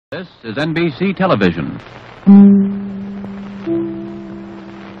This is NBC Television.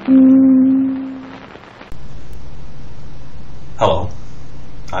 Hello,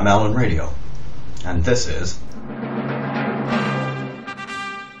 I'm Alan Radio, and this is...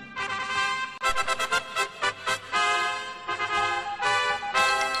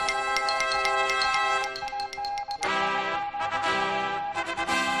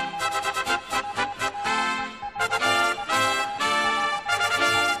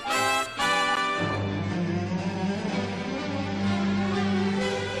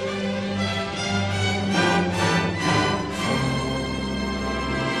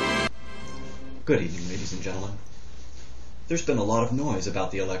 Good evening, ladies and gentlemen. There's been a lot of noise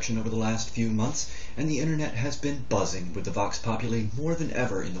about the election over the last few months, and the internet has been buzzing with the vox populi more than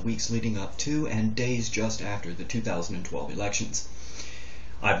ever in the weeks leading up to and days just after the 2012 elections.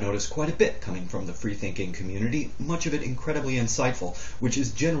 I've noticed quite a bit coming from the free-thinking community, much of it incredibly insightful, which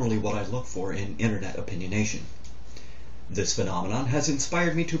is generally what I look for in internet opinionation. This phenomenon has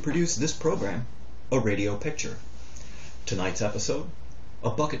inspired me to produce this program, A Radio Picture. Tonight's episode, A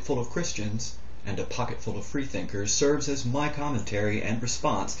Bucketful of Christians and a Pocketful of Freethinkers, serves as my commentary and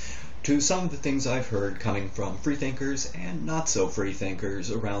response to some of the things I've heard coming from freethinkers and not-so-freethinkers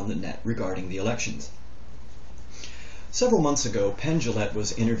around the net regarding the elections. Several months ago, Penn Jillette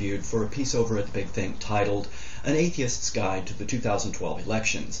was interviewed for a piece over at the Big Think titled An Atheist's Guide to the 2012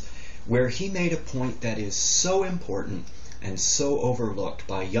 Elections, where he made a point that is so important and so overlooked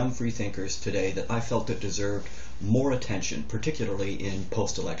by young freethinkers today that I felt it deserved more attention, particularly in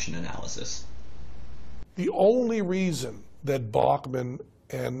post-election analysis. The only reason that Bachman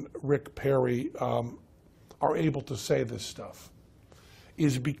and Rick Perry are able to say this stuff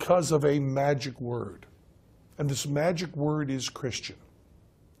is because of a magic word. And this magic word is Christian.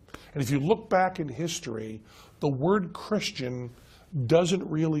 And if you look back in history, the word Christian doesn't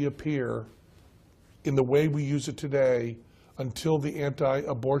really appear in the way we use it today until the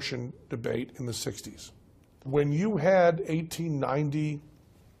anti-abortion debate in the 60s. When you had 1890,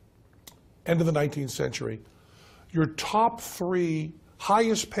 end of the 19th century, your top three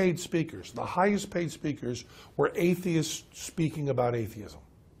highest paid speakers, the highest paid speakers, were atheists speaking about atheism.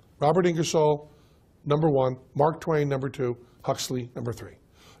 Robert Ingersoll, number one, Mark Twain, number two, Huxley, number three.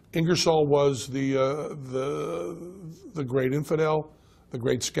 Ingersoll was the great infidel, the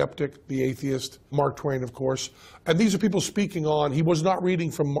great skeptic, the atheist. Mark Twain, of course. And these are people speaking on, he was not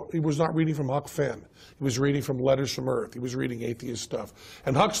reading from Huck Finn. He was reading from Letters from Earth. He was reading atheist stuff.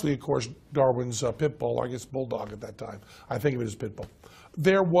 And Huxley, of course, Darwin's pit bull, I guess bulldog at that time. I think of it as pit bull.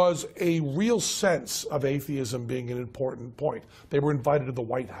 There was a real sense of atheism being an important point. They were invited to the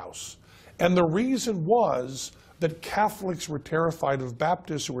White House. And the reason was that Catholics were terrified of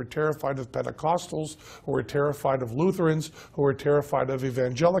Baptists, who were terrified of Pentecostals, who were terrified of Lutherans, who were terrified of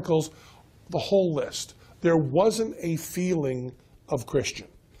evangelicals, the whole list. There wasn't a feeling of Christian.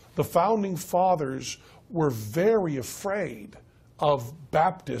 The founding fathers were very afraid of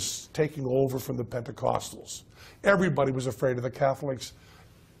Baptists taking over from the Pentecostals. Everybody was afraid of the Catholics.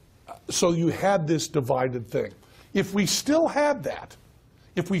 So you had this divided thing. If we still had that,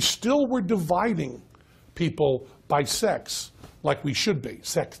 if we still were dividing people by sex, like we should be,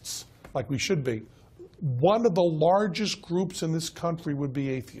 sects, like we should be, one of the largest groups in this country would be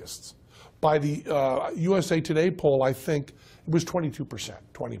atheists. By the USA Today poll, I think it was 22%,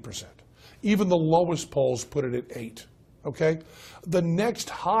 20%. Even the lowest polls put it at 8, okay? The next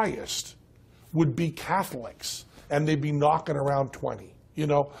highest would be Catholics, and they'd be knocking around 20, you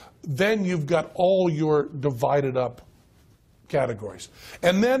know? Then you've got all your divided up categories.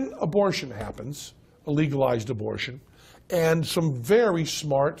 And then abortion happens, a legalized abortion, and some very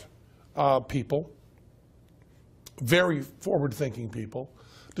smart people, very forward-thinking people,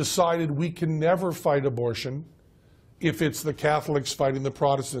 decided we can never fight abortion if it's the Catholics fighting the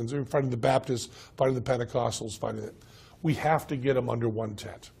Protestants, or fighting the Baptists, fighting the Pentecostals, fighting it. We have to get them under one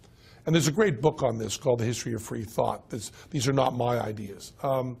tent. And there's a great book on this called The History of Free Thought. These are not my ideas.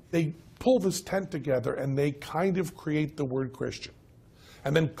 They pull this tent together and they kind of create the word Christian.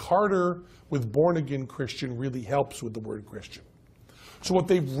 And then Carter, with born-again Christian, really helps with the word Christian. So what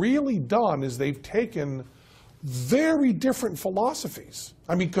they've really done is they've taken very different philosophies.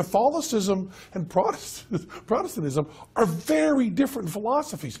 I mean, Catholicism and Protestantism are very different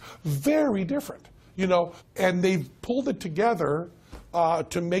philosophies, very different, you know, and they've pulled it together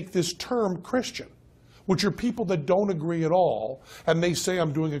to make this term Christian, which are people that don't agree at all, and they say,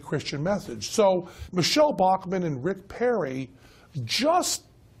 I'm doing a Christian message. So Michelle Bachmann and Rick Perry, just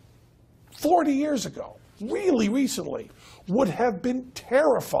 40 years ago, really recently, would have been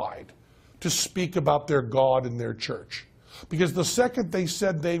terrified to speak about their God and their church. Because the second they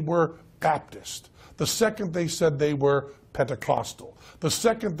said they were Baptist, the second they said they were Pentecostal, the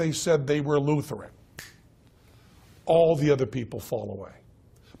second they said they were Lutheran, all the other people fall away.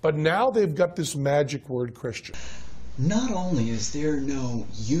 But now they've got this magic word Christian. Not only is there no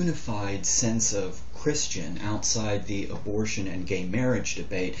unified sense of Christian outside the abortion and gay marriage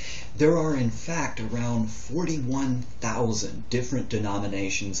debate, there are in fact around 41,000 different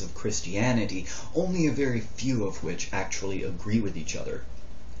denominations of Christianity, only a very few of which actually agree with each other.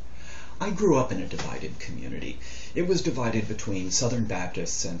 I grew up in a divided community. It was divided between Southern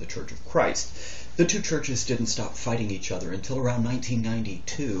Baptists and the Church of Christ. The two churches didn't stop fighting each other until around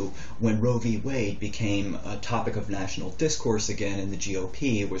 1992, when Roe v. Wade became a topic of national discourse again and the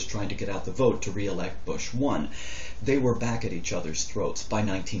GOP was trying to get out the vote to re-elect Bush 1. They were back at each other's throats by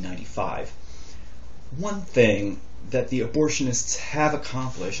 1995. One thing that the abortionists have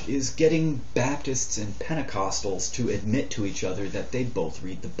accomplished is getting Baptists and Pentecostals to admit to each other that they both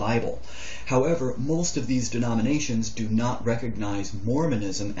read the Bible. However, most of these denominations do not recognize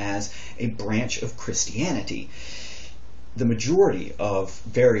Mormonism as a branch of Christianity. The majority of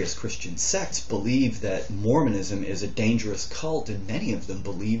various Christian sects believe that Mormonism is a dangerous cult, and many of them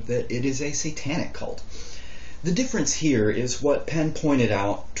believe that it is a satanic cult. The difference here is what Penn pointed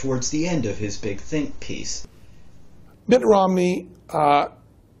out towards the end of his big think piece. Mitt Romney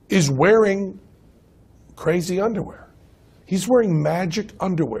is wearing crazy underwear. He's wearing magic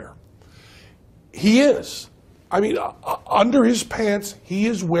underwear. He is. I mean, under his pants, he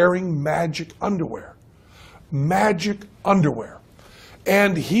is wearing magic underwear. Magic underwear.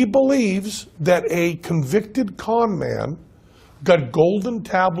 And he believes that a convicted con man got golden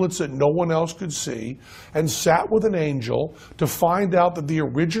tablets that no one else could see, and sat with an angel to find out that the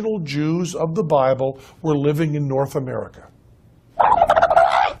original Jews of the Bible were living in North America.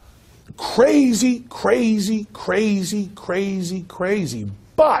 Crazy, crazy, crazy, crazy, crazy.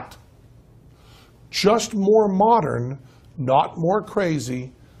 But just more modern, not more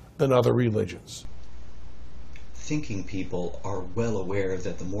crazy than other religions. Thinking people are well aware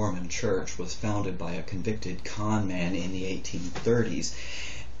that the Mormon Church was founded by a convicted con man in the 1830s.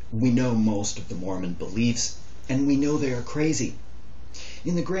 We know most of the Mormon beliefs, and we know they are crazy.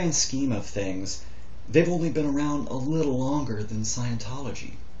 In the grand scheme of things, they've only been around a little longer than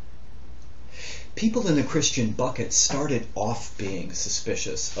Scientology. People in the Christian bucket started off being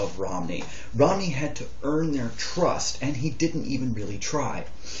suspicious of Romney. Romney had to earn their trust, and he didn't even really try.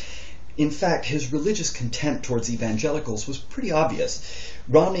 In fact, his religious contempt towards evangelicals was pretty obvious.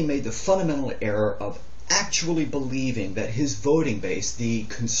 Romney made the fundamental error of actually believing that his voting base, the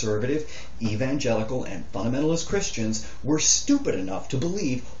conservative, evangelical, and fundamentalist Christians, were stupid enough to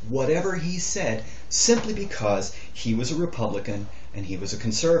believe whatever he said simply because he was a Republican and he was a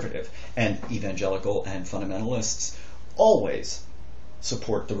conservative. And evangelical and fundamentalists always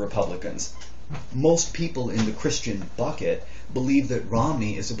support the Republicans. Most people in the Christian bucket believe that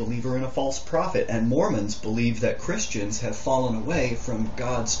Romney is a believer in a false prophet, and Mormons believe that Christians have fallen away from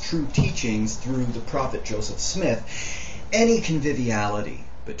God's true teachings through the prophet Joseph Smith. Any conviviality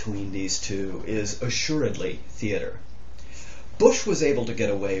between these two is assuredly theater. Bush was able to get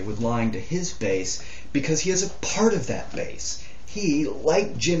away with lying to his base because he is a part of that base. He,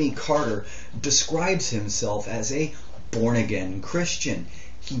 like Jimmy Carter, describes himself as a born-again Christian.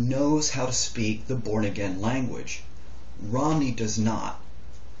 He knows how to speak the born-again language. Romney does not.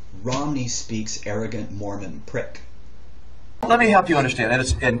 Romney speaks arrogant Mormon prick. Let me help you understand,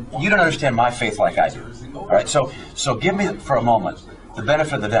 and you don't understand my faith like I do. All right, so give me for a moment the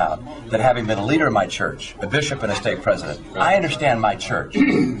benefit of the doubt that having been a leader in my church, a bishop and a stake president, I understand my church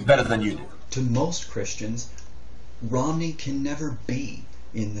better than you do. To most Christians, Romney can never be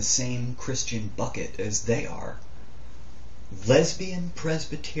in the same Christian bucket as they are. Lesbian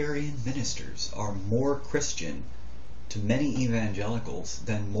Presbyterian ministers are more Christian to many evangelicals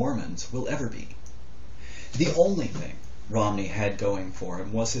than Mormons will ever be. The only thing Romney had going for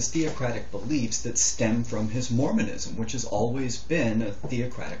him was his theocratic beliefs that stem from his Mormonism, which has always been a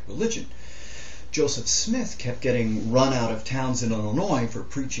theocratic religion. Joseph Smith kept getting run out of towns in Illinois for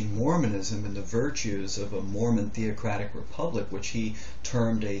preaching Mormonism and the virtues of a Mormon theocratic republic, which he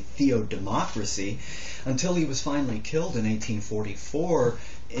termed a theodemocracy, until he was finally killed in 1844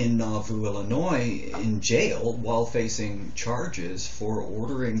 in Nauvoo, Illinois, in jail while facing charges for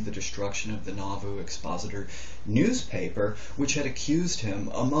ordering the destruction of the Nauvoo Expositor newspaper, which had accused him,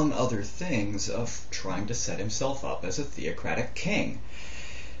 among other things, of trying to set himself up as a theocratic king.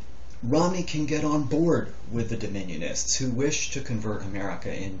 Romney can get on board with the Dominionists who wish to convert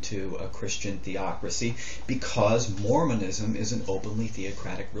America into a Christian theocracy because Mormonism is an openly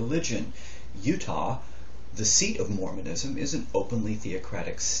theocratic religion. Utah, The seat of Mormonism is an openly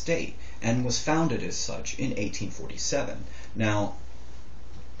theocratic state and was founded as such in 1847. Now,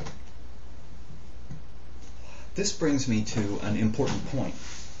 this brings me to an important point.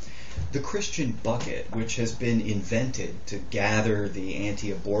 The Christian bucket, which has been invented to gather the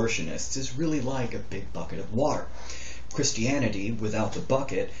anti-abortionists, is really like a big bucket of water. Christianity, without the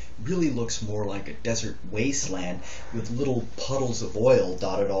bucket, really looks more like a desert wasteland with little puddles of oil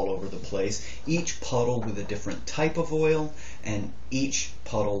dotted all over the place, each puddle with a different type of oil, and each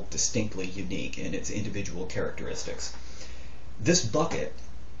puddle distinctly unique in its individual characteristics. This bucket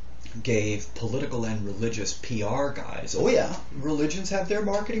gave political and religious PR guys, oh yeah, religions have their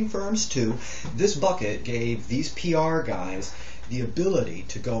marketing firms too, this bucket gave these PR guys the ability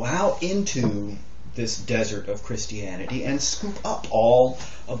to go out into this desert of Christianity and scoop up all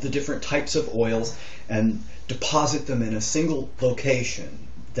of the different types of oils and deposit them in a single location,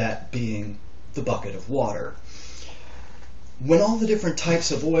 that being the bucket of water. When all the different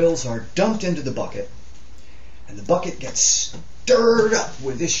types of oils are dumped into the bucket, and the bucket gets stirred up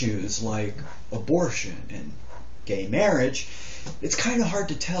with issues like abortion and gay marriage, it's kind of hard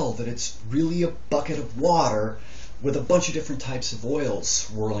to tell that it's really a bucket of water with a bunch of different types of oils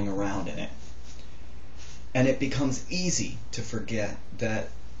swirling around in it. And it becomes easy to forget that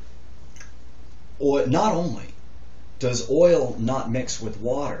not only does oil not mix with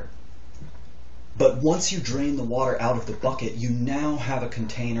water, but once you drain the water out of the bucket, you now have a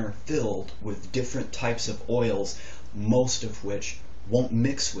container filled with different types of oils, most of which won't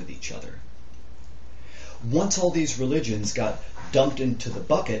mix with each other. Once all these religions got dumped into the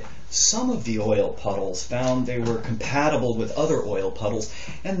bucket, some of the oil puddles found they were compatible with other oil puddles,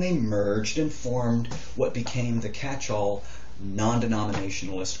 and they merged and formed what became the catch-all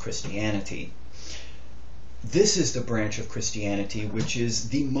non-denominationalist Christianity. This is the branch of Christianity which is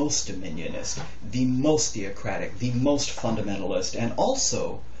the most dominionist, the most theocratic, the most fundamentalist, and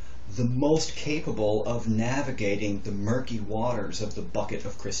also the most capable of navigating the murky waters of the bucket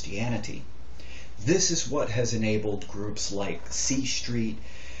of Christianity. This is what has enabled groups like C Street,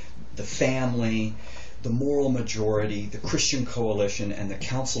 the Family, the Moral Majority, the Christian Coalition, and the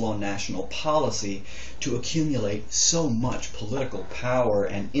Council on National Policy to accumulate so much political power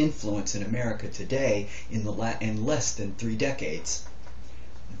and influence in America today in less than 3 decades.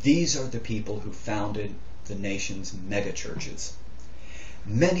 These are the people who founded the nation's megachurches.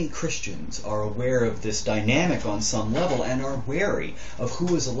 Many Christians are aware of this dynamic on some level and are wary of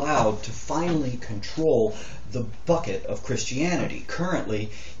who is allowed to finally control the bucket of Christianity. Currently,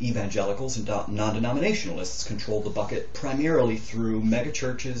 evangelicals and non-denominationalists control the bucket primarily through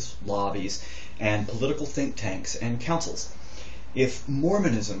megachurches, lobbies, and political think tanks and councils. If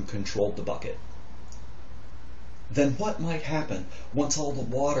Mormonism controlled the bucket, then what might happen once all the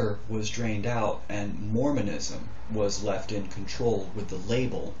water was drained out and Mormonism was left in control with the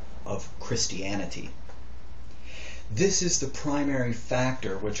label of Christianity? This is the primary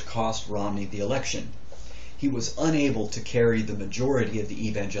factor which cost Romney the election. He was unable to carry the majority of the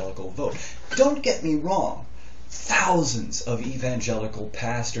evangelical vote. Don't get me wrong. Thousands of evangelical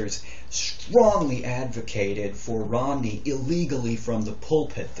pastors strongly advocated for Romney illegally from the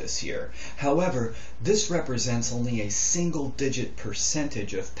pulpit this year. However, this represents only a single-digit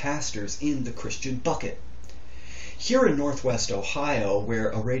percentage of pastors in the Christian bucket. Here in Northwest Ohio, where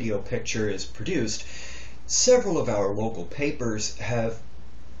a radio picture is produced, several of our local papers have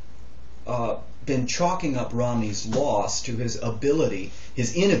been chalking up Romney's loss to his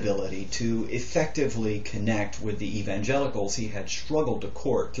inability to effectively connect with the evangelicals he had struggled to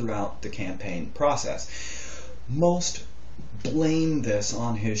court throughout the campaign process. Most blame this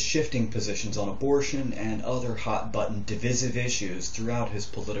on his shifting positions on abortion and other hot-button divisive issues throughout his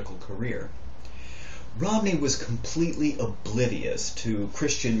political career. Romney was completely oblivious to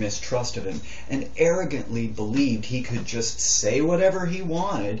Christian mistrust of him and arrogantly believed he could just say whatever he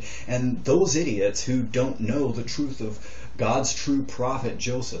wanted, and those idiots who don't know the truth of God's true prophet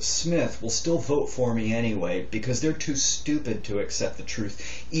Joseph Smith will still vote for me anyway because they're too stupid to accept the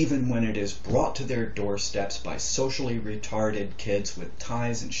truth, even when it is brought to their doorsteps by socially retarded kids with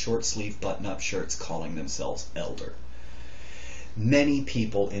ties and short-sleeve button-up shirts calling themselves elder. Many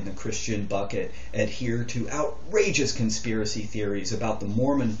people in the Christian bucket adhere to outrageous conspiracy theories about the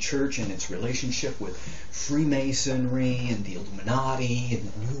Mormon Church and its relationship with Freemasonry and the Illuminati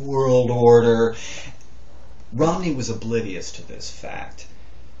and the New World Order. Romney was oblivious to this fact.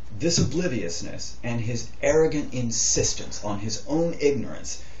 This obliviousness and his arrogant insistence on his own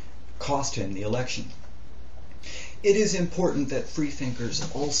ignorance cost him the election. It is important that freethinkers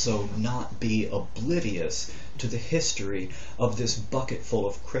also not be oblivious to the history of this bucket full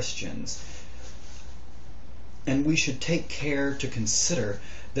of Christians. And we should take care to consider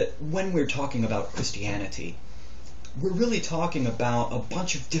that when we're talking about Christianity, we're really talking about a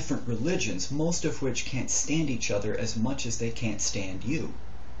bunch of different religions, most of which can't stand each other as much as they can't stand you.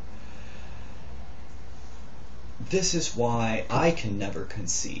 This is why I can never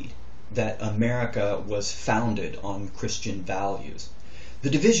concede that America was founded on Christian values. The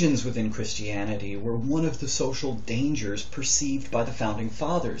divisions within Christianity were one of the social dangers perceived by the Founding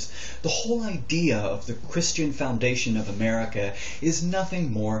Fathers. The whole idea of the Christian foundation of America is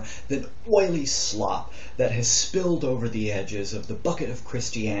nothing more than oily slop that has spilled over the edges of the bucket of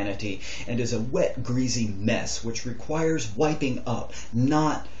Christianity and is a wet, greasy mess which requires wiping up,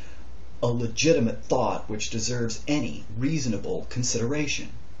 not a legitimate thought which deserves any reasonable consideration.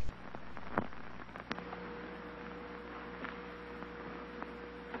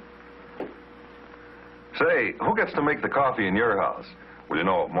 Say, who gets to make the coffee in your house? Well, you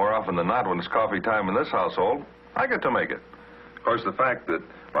know, more often than not, when it's coffee time in this household, I get to make it. Of course, the fact that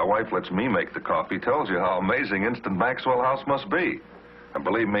my wife lets me make the coffee tells you how amazing Instant Maxwell House must be. And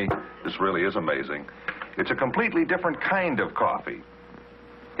believe me, this really is amazing. It's a completely different kind of coffee.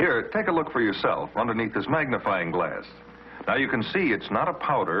 Here, take a look for yourself underneath this magnifying glass. Now you can see it's not a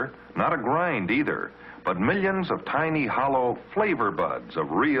powder, not a grind either, but millions of tiny hollow flavor buds of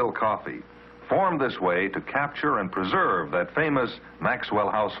real coffee, formed this way to capture and preserve that famous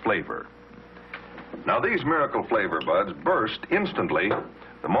Maxwell House flavor. Now these miracle flavor buds burst instantly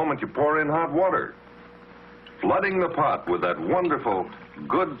the moment you pour in hot water, flooding the pot with that wonderful,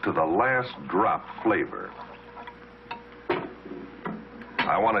 good to the last drop flavor.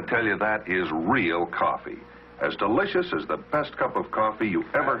 I want to tell you that is real coffee, as delicious as the best cup of coffee you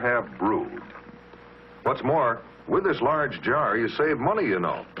ever have brewed. What's more, with this large jar, you save money, you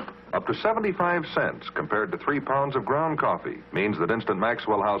know. Up to 75 cents compared to 3 pounds of ground coffee means that Instant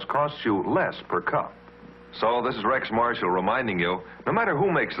Maxwell House costs you less per cup. So this is Rex Marshall reminding you, no matter who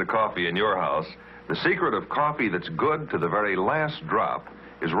makes the coffee in your house, the secret of coffee that's good to the very last drop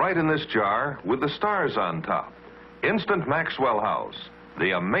is right in this jar with the stars on top. Instant Maxwell House,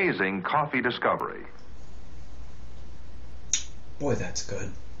 the amazing coffee discovery. Boy, that's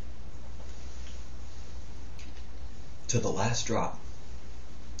good. To the last drop.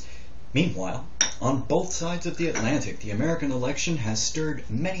 Meanwhile, on both sides of the Atlantic, the American election has stirred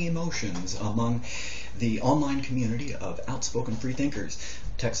many emotions among the online community of outspoken freethinkers.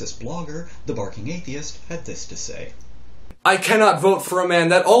 Texas blogger, The Barking Atheist, had this to say. I cannot vote for a man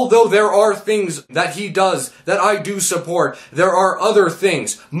that, although there are things that he does that I do support, there are other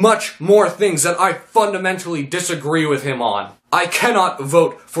things, much more things that I fundamentally disagree with him on. I cannot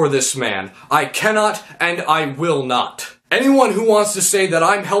vote for this man. I cannot and I will not. Anyone who wants to say that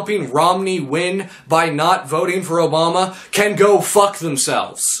I'm helping Romney win by not voting for Obama can go fuck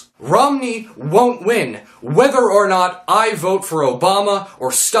themselves. Romney won't win, whether or not I vote for Obama,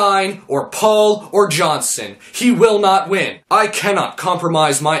 or Stein, or Paul, or Johnson. He will not win. I cannot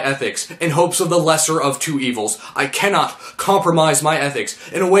compromise my ethics in hopes of the lesser of two evils. I cannot compromise my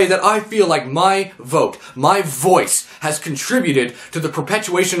ethics in a way that I feel like my vote, my voice, has contributed to the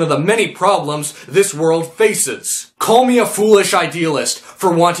perpetuation of the many problems this world faces. Call me a foolish idealist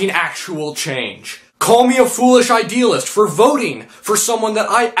for wanting actual change. Call me a foolish idealist for voting for someone that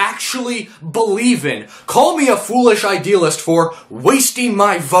I actually believe in. Call me a foolish idealist for wasting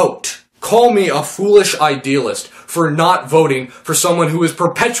my vote. Call me a foolish idealist for not voting for someone who is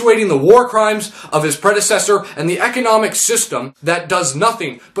perpetuating the war crimes of his predecessor and the economic system that does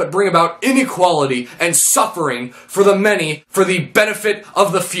nothing but bring about inequality and suffering for the many for the benefit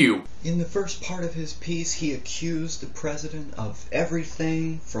of the few. In the first part of his piece, he accused the president of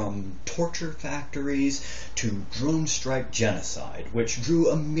everything from torture factories to drone strike genocide, which drew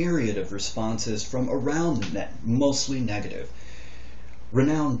a myriad of responses from around the net, mostly negative.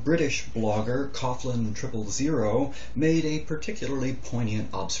 Renowned British blogger Coughlin 000 made a particularly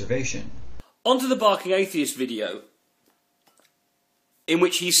poignant observation. Onto the Barking Atheist video, in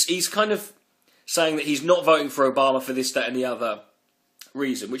which he's kind of saying that he's not voting for Obama for this, that and the other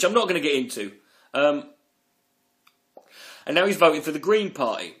reason, which I'm not going to get into. And now he's voting for the Green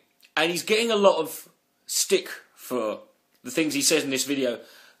Party. And he's getting a lot of stick for the things he says in this video,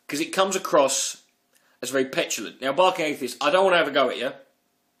 because it comes across as very petulant. Now, Barking Atheist, I don't want to have a go at you.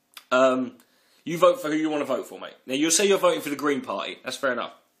 You vote for who you want to vote for, mate. Now, you'll say you're voting for the Green Party. That's fair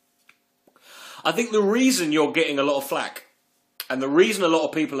enough. I think the reason you're getting a lot of flack, and the reason a lot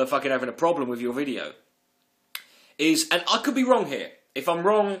of people are fucking having a problem with your video, is, and I could be wrong here. If I'm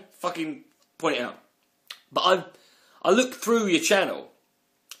wrong, fucking point it out. But I looked through your channel.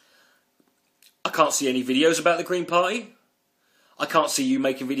 I can't see any videos about the Green Party. I can't see you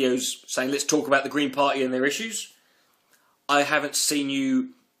making videos saying, let's talk about the Green Party and their issues. I haven't seen you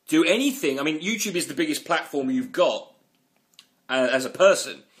do anything. I mean, YouTube is the biggest platform you've got as a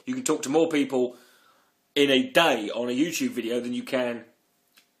person. You can talk to more people in a day on a YouTube video than you can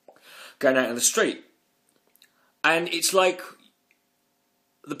going out in the street. And it's like,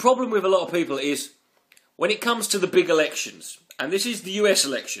 the problem with a lot of people is, when it comes to the big elections, and this is the US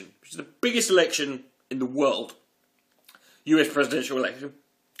election, which is the biggest election in the world, US presidential election,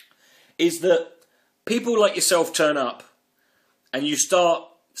 is that people like yourself turn up and you start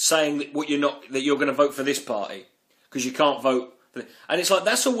saying that that you're going to vote for this party because you can't vote for and it's like,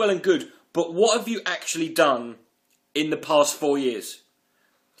 that's all well and good, but what have you actually done in the past 4 years?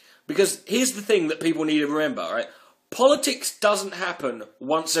 Because here's the thing that people need to remember, right? Politics doesn't happen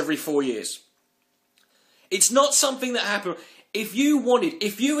once every 4 years. It's not something that happened. If you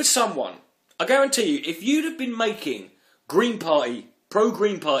were someone, I guarantee you, if you'd have been making Green Party,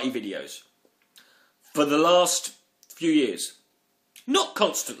 pro-Green Party videos for the last few years, not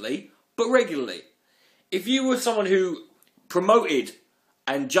constantly, but regularly, if you were someone who promoted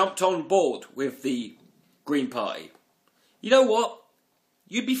and jumped on board with the Green Party, you know what?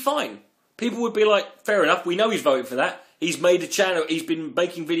 You'd be fine. People would be like, fair enough, we know he's voting for that. He's made a channel, he's been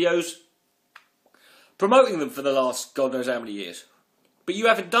making videos, promoting them for the last God knows how many years. But you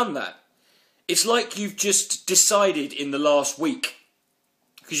haven't done that. It's like you've just decided in the last week,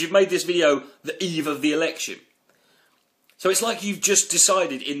 because you've made this video the eve of the election. So it's like you've just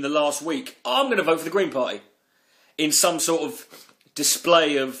decided in the last week, I'm going to vote for the Green Party, in some sort of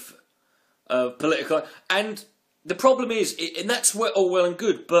display of political. And the problem is, and that's all well and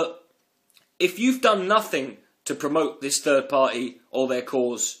good, but if you've done nothing to promote this third party or their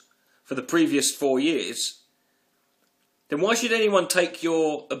cause for the previous 4 years, then why should anyone take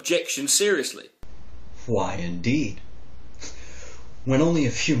your objection seriously? Why, indeed. When only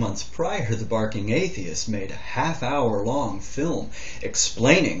a few months prior, the Barking Atheist made a half-hour-long film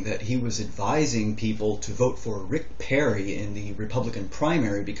explaining that he was advising people to vote for Rick Perry in the Republican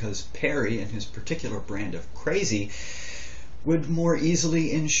primary because Perry and his particular brand of crazy would more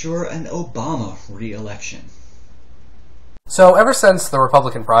easily ensure an Obama re-election. So ever since the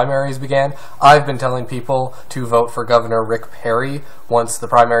Republican primaries began, I've been telling people to vote for Governor Rick Perry once the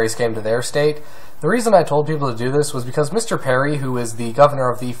primaries came to their state. The reason I told people to do this was because Mr. Perry, who is the governor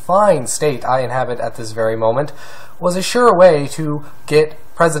of the fine state I inhabit at this very moment, was a sure way to get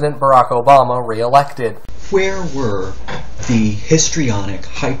President Barack Obama re-elected. Where were the histrionic,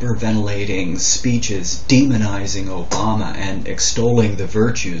 hyperventilating speeches demonizing Obama and extolling the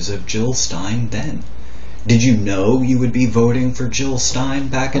virtues of Jill Stein then? Did you know you would be voting for Jill Stein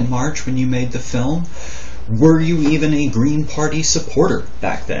back in March when you made the film? Were you even a Green Party supporter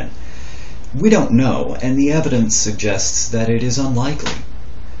back then? We don't know, and the evidence suggests that it is unlikely.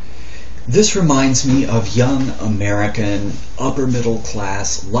 This reminds me of young American,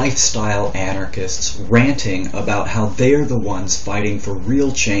 upper-middle-class, lifestyle anarchists ranting about how they're the ones fighting for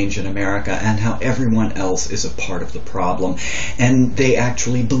real change in America and how everyone else is a part of the problem. And they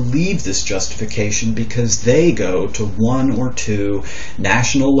actually believe this justification because they go to one or two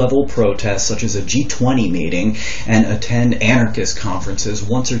national-level protests, such as a G20 meeting, and attend anarchist conferences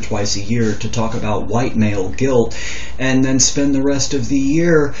once or twice a year to talk about white male guilt, and then spend the rest of the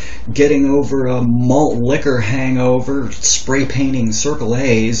year getting over a malt liquor hangover, spray painting Circle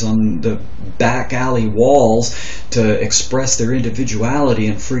A's on the back alley walls to express their individuality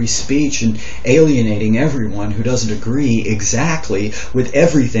and free speech, and alienating everyone who doesn't agree exactly with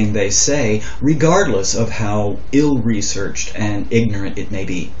everything they say, regardless of how ill-researched and ignorant it may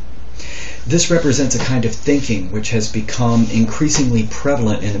be. This represents a kind of thinking which has become increasingly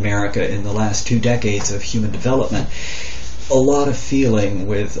prevalent in America in the last 2 decades of human development. A lot of feeling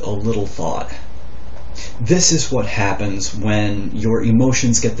with a little thought. This is what happens when your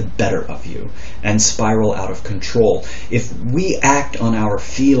emotions get the better of you and spiral out of control. If we act on our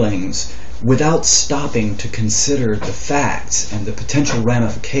feelings without stopping to consider the facts and the potential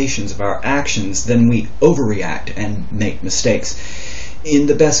ramifications of our actions, then we overreact and make mistakes. In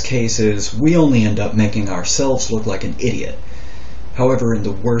the best cases, we only end up making ourselves look like an idiot. However, in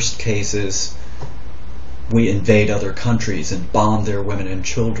the worst cases, we invade other countries and bomb their women and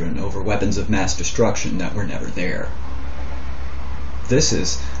children over weapons of mass destruction that were never there. This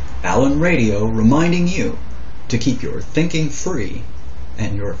is Allen Radio reminding you to keep your thinking free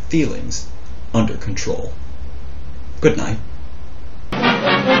and your feelings under control. Good night.